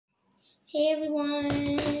Hey everyone.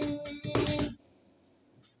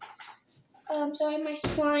 So I have my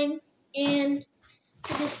slime and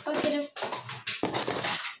this bucket of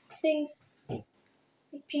things like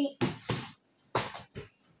paint.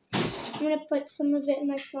 I'm gonna put some of it in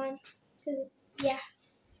my slime because yeah.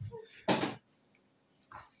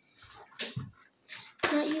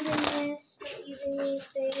 Not using this, not using these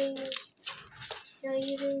things, not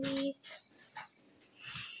using these.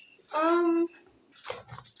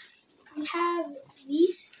 We have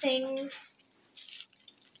these things.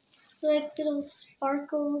 They're like little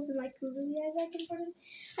sparkles and like googly eyes I can put in.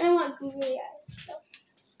 I don't want googly eyes, so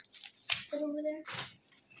put it over there.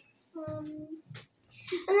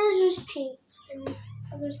 And there's just paint and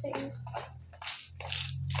other things.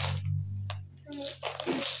 I'm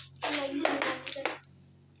not using that today.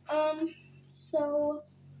 So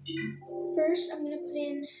first I'm gonna put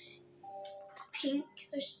in pink.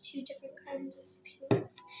 There's two different kinds of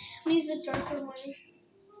pinks. I'm gonna use the darker one.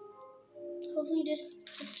 Hopefully this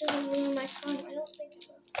doesn't ruin my slime. I don't think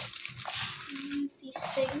so. Use these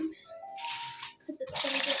things because it's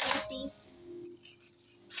gonna get messy.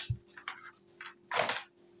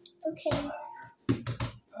 Okay. No,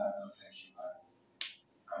 thank you.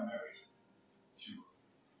 I'm married to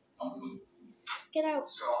Get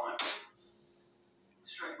out. So all my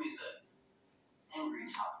strike me as an angry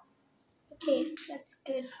top. Okay, that's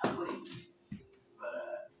good. I'm waiting.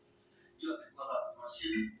 But you have to pull up.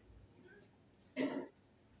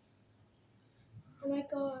 Oh my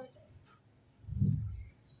god.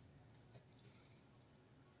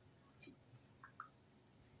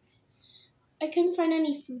 I couldn't find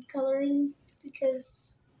any food coloring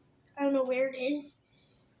because I don't know where it is.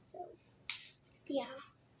 So, yeah.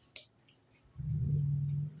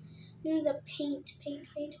 Here's the paint.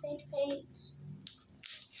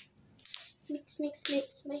 Mix, mix,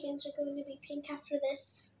 mix. My hands are going to be pink after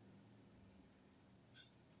this.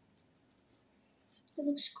 It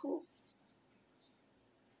looks cool.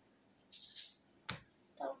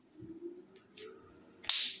 Though.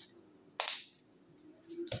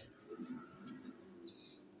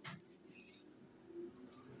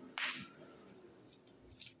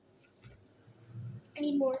 I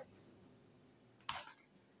need more.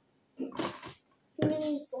 I'm going to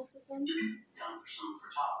use both of them. Down for some for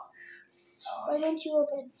top. Why don't you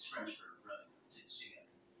open? It's French for brother. Didn't see it.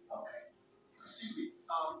 Okay. Excuse me.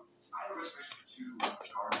 I have a reservation for two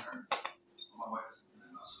gardener. My wife is in the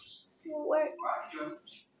house. Where?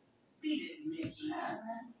 Beat it, Mickey.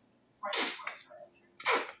 Right.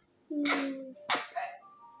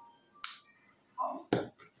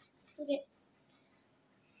 Okay.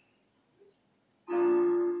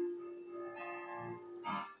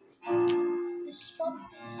 This is probably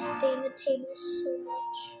going to stain the table so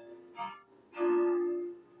much.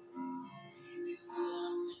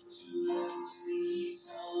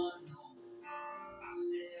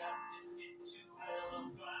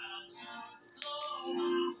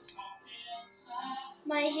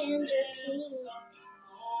 My hands are pink.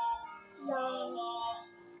 No.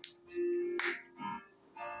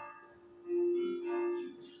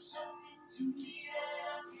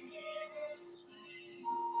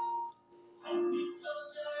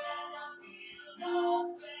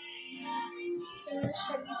 Okay, let's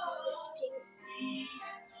start using this pink.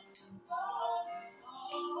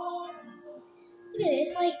 Look at it,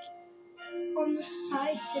 it's like on the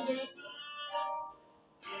sides of it.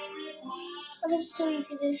 Oh, that's so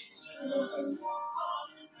easy to get open.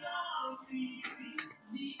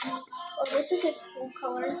 Oh, this is a cool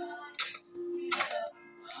color.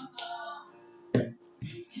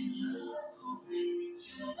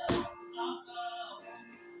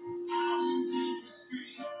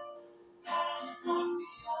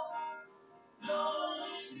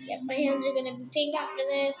 Yep, my hands are gonna be pink after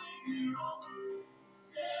this.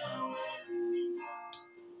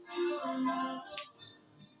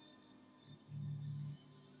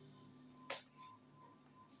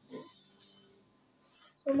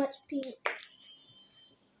 So much pink.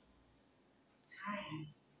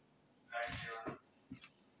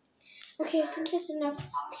 Okay, I think that's enough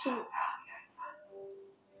pink.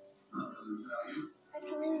 I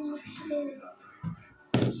can really mix it in.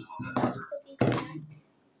 Let's put these back.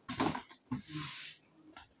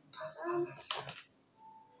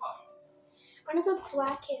 I'm gonna put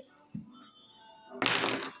black in. I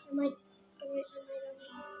might.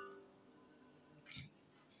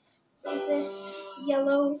 There's this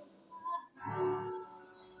yellow.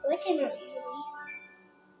 Well, that came out easily.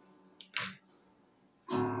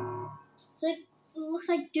 So it looks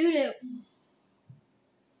like doo-doo.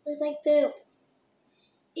 It's like poop.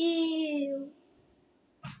 Ew.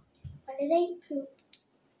 But it ain't poop.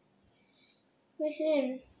 Mix it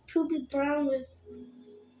in. Poopy brown with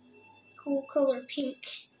cool color pink.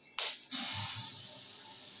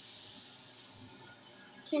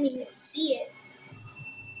 Can't even see it.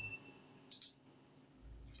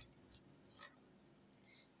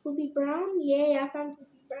 Poopy brown? Yay, I found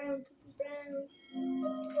poopy brown. Poopy brown.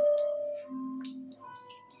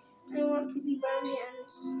 I want poopy brown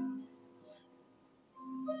hands.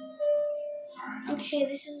 Okay,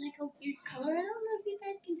 this is like a weird color. I don't know if you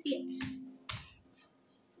guys can see it.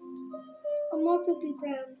 Oh, more poopy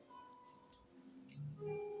brown.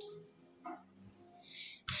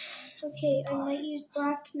 Okay, I might use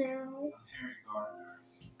black now.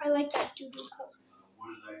 I like that doo-doo color. What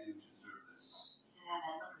did I do to deserve this?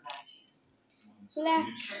 Black.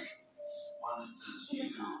 One that says Oh my you.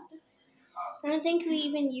 god. I don't think we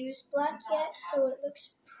even used black yet, so it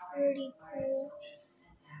looks pretty cool.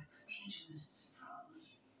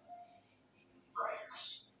 Writers.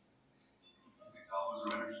 You can tell who's a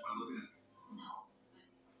writer just by looking at it. No.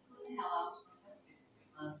 Who the hell else was it?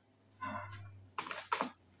 I'm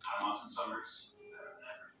Austin Summers.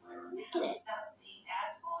 Look at it.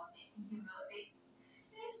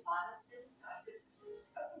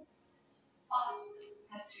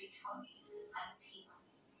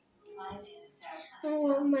 I don't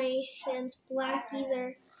want my hands black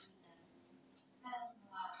either.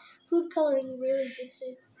 Food coloring really gets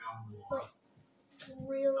it, like,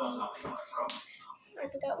 really, I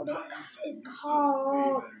forgot what it is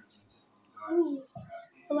called. Ooh,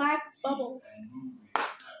 black bubble.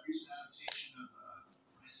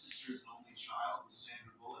 My sister's only child was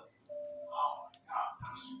Sandra Bullock. Oh my god,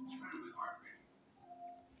 that was incredibly heartbreaking.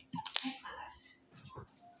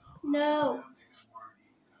 No. I don't think I'm worthy.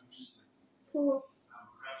 I'm just Cool. I'm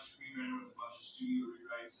a crap screenwriter with a bunch of studio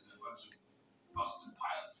rewrites and a bunch of busted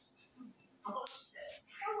pilots.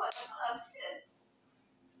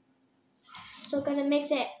 Still gotta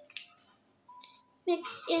mix it.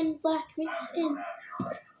 Mix in black, mix in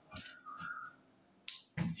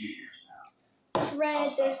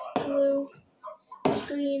red, there's blue, there's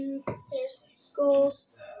green, there's gold,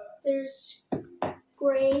 there's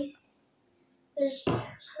gray, there's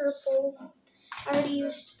purple. I already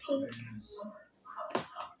used pink.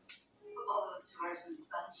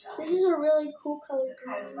 This is a really cool color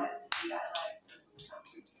green.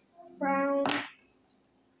 Brown.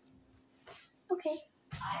 Okay.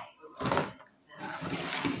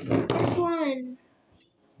 First one.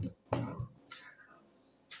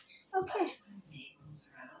 Okay.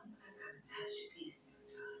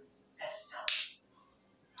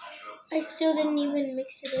 I still didn't even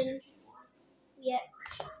mix it in yet.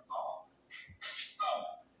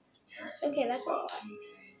 Okay, that's a lot.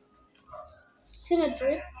 It's gonna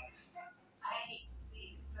drip.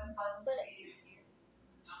 But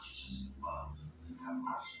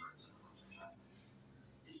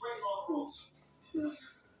oof.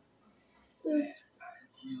 Oof.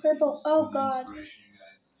 Purple. Oh god.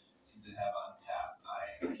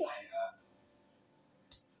 Okay.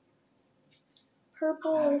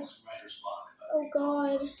 Purple. Oh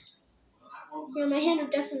god. Yeah, my hands are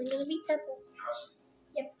definitely gonna be purple.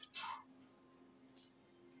 Yep.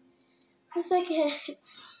 This is like a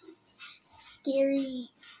scary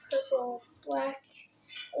purple, black,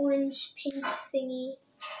 orange, pink thingy.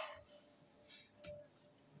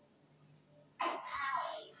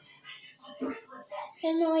 I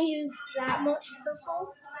didn't know I used that much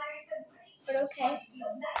purple, but okay.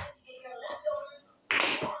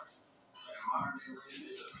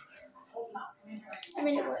 I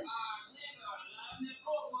mean, it works.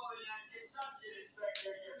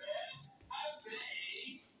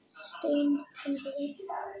 Stained tinted.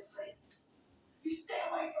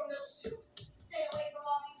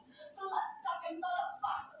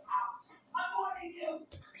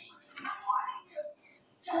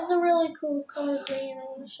 This is a really cool color green I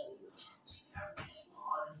want to show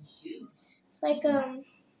you. It's like,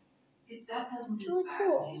 it's really cool. I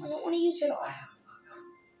don't want to use it all.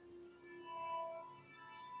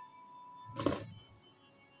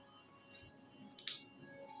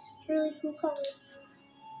 It's a really cool color.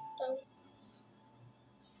 So,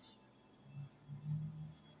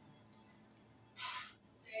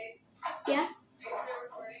 yeah?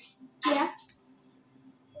 Yeah?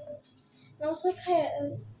 And also kind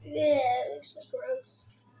of, it looks like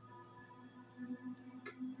gross.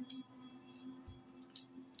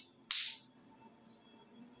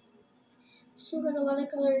 Still got a lot of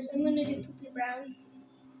colors. I'm gonna do poopy brown.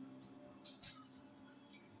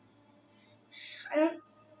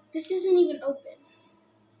 This isn't even open.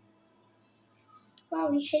 Wow,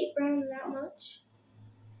 we hate brown that much.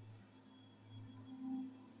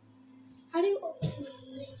 How do you open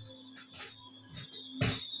this thing?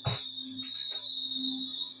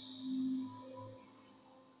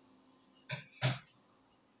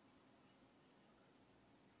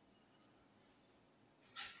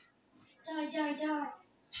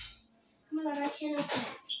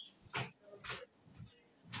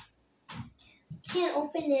 can't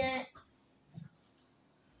open it.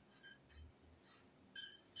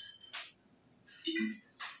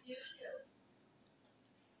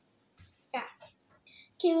 Yeah.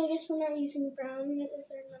 Okay, well, I guess we're not using brown. Is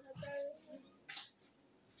there another brown?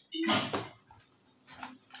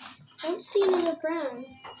 I don't see another brown.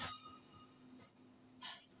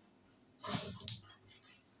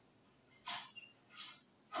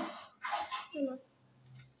 Hold on.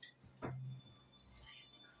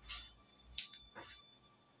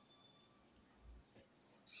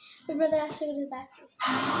 My brother has to go to the bathroom.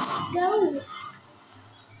 Go!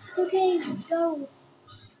 It's okay, go.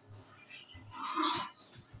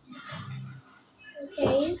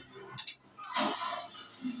 Okay. I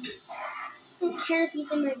don't care if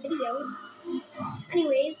he's in my video.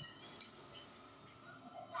 Anyways,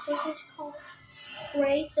 this is called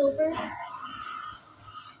gray silver.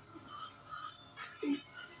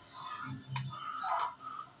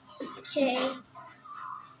 Okay.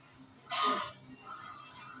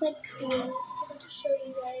 It's like cool. I'm going to show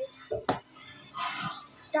you guys.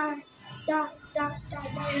 Dot, dot, dot, dot,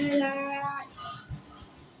 dot, dot.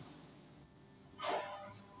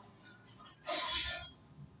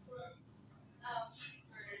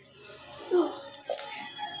 Ooh.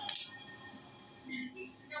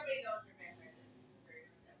 Nobody knows her vampire is. She's a very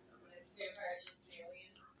first episode, but it's vampire just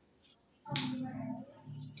aliens.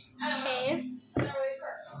 Okay.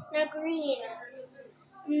 Now green.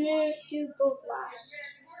 I'm gonna do gold last.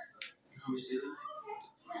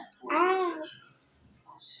 Ah.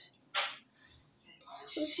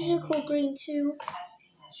 This is a cool green too. I've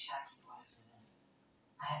seen that shack you was within.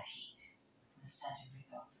 I have heat. And the center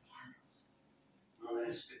ring of the candles.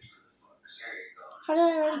 How did I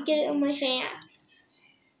already get it on my hand?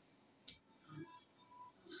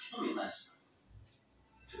 It's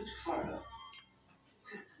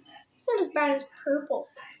Not as bad as purple.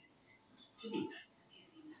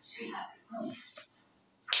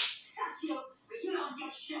 You don't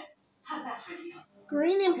get shit. How's that for you?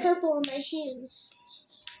 Green and purple on my hands.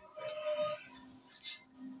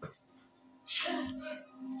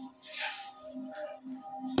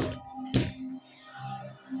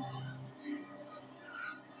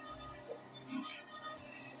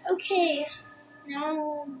 Okay,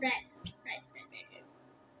 now red. Red.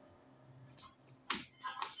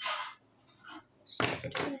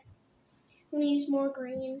 I'm gonna use more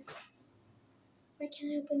green. Why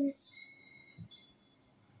can't I open this?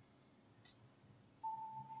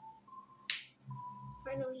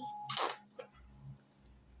 Finally.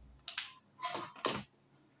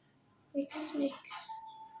 Mix.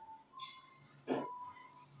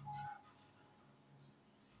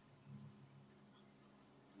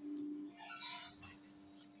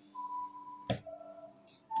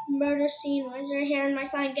 Murder scene. Why is there hair in my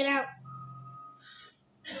slime? Get out.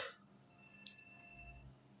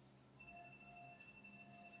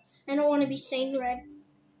 I don't want to be stained red.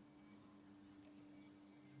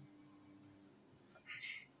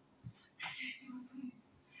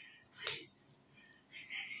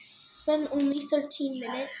 It's been only 13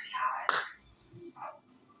 minutes.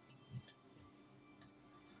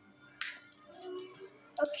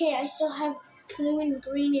 Okay, I still have blue and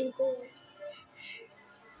green and gold.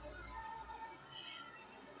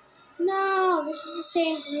 No, this is the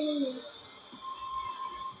same green.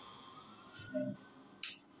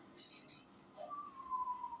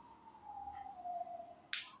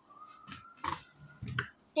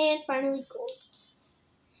 And finally gold.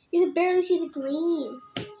 You can barely see the green.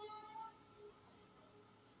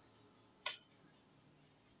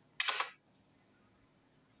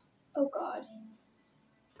 Oh god.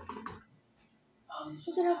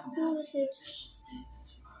 Look at how cool this is.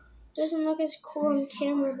 Doesn't look as cool on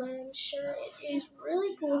camera, but I'm sure it is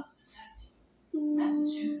really cool.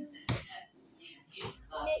 Mix.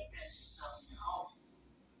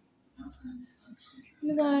 Oh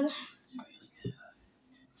my god.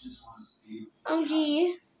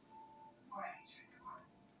 OMG.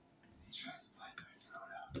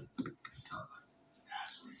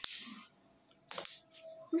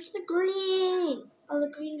 Where's the green? Oh, the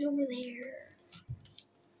green's over there.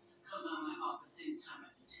 Come down my office anytime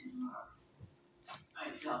after 2 tomorrow. I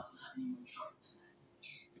doubt we'll have any more trouble tonight.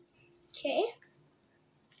 Okay.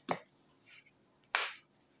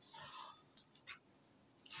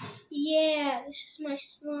 Yeah, this is my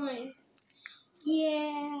slime.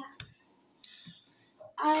 Yeah.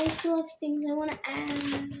 I still have things I want to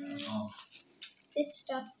add. This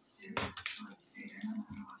stuff.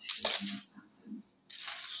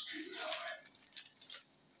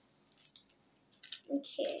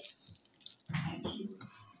 Okay.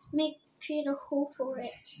 Let's create a hole for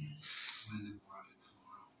it.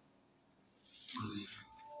 Oops.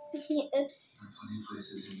 Plenty of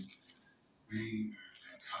places in Green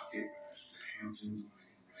and Cupcake to Hampton where I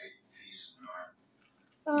can write peace and art.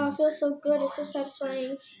 Oh, it feels so good. It's so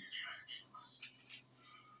satisfying.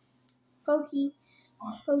 Pokey,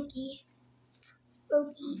 pokey,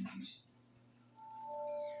 pokey.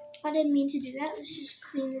 I didn't mean to do that. Let's just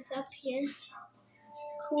clean this up here.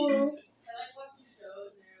 Cool.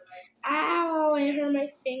 Ow, I hurt my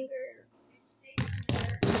finger.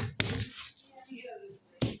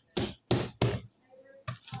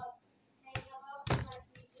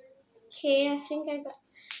 Okay, I think I got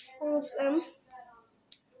all of them.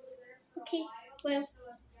 Okay, well,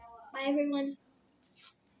 bye everyone.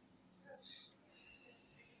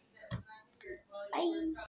 Bye.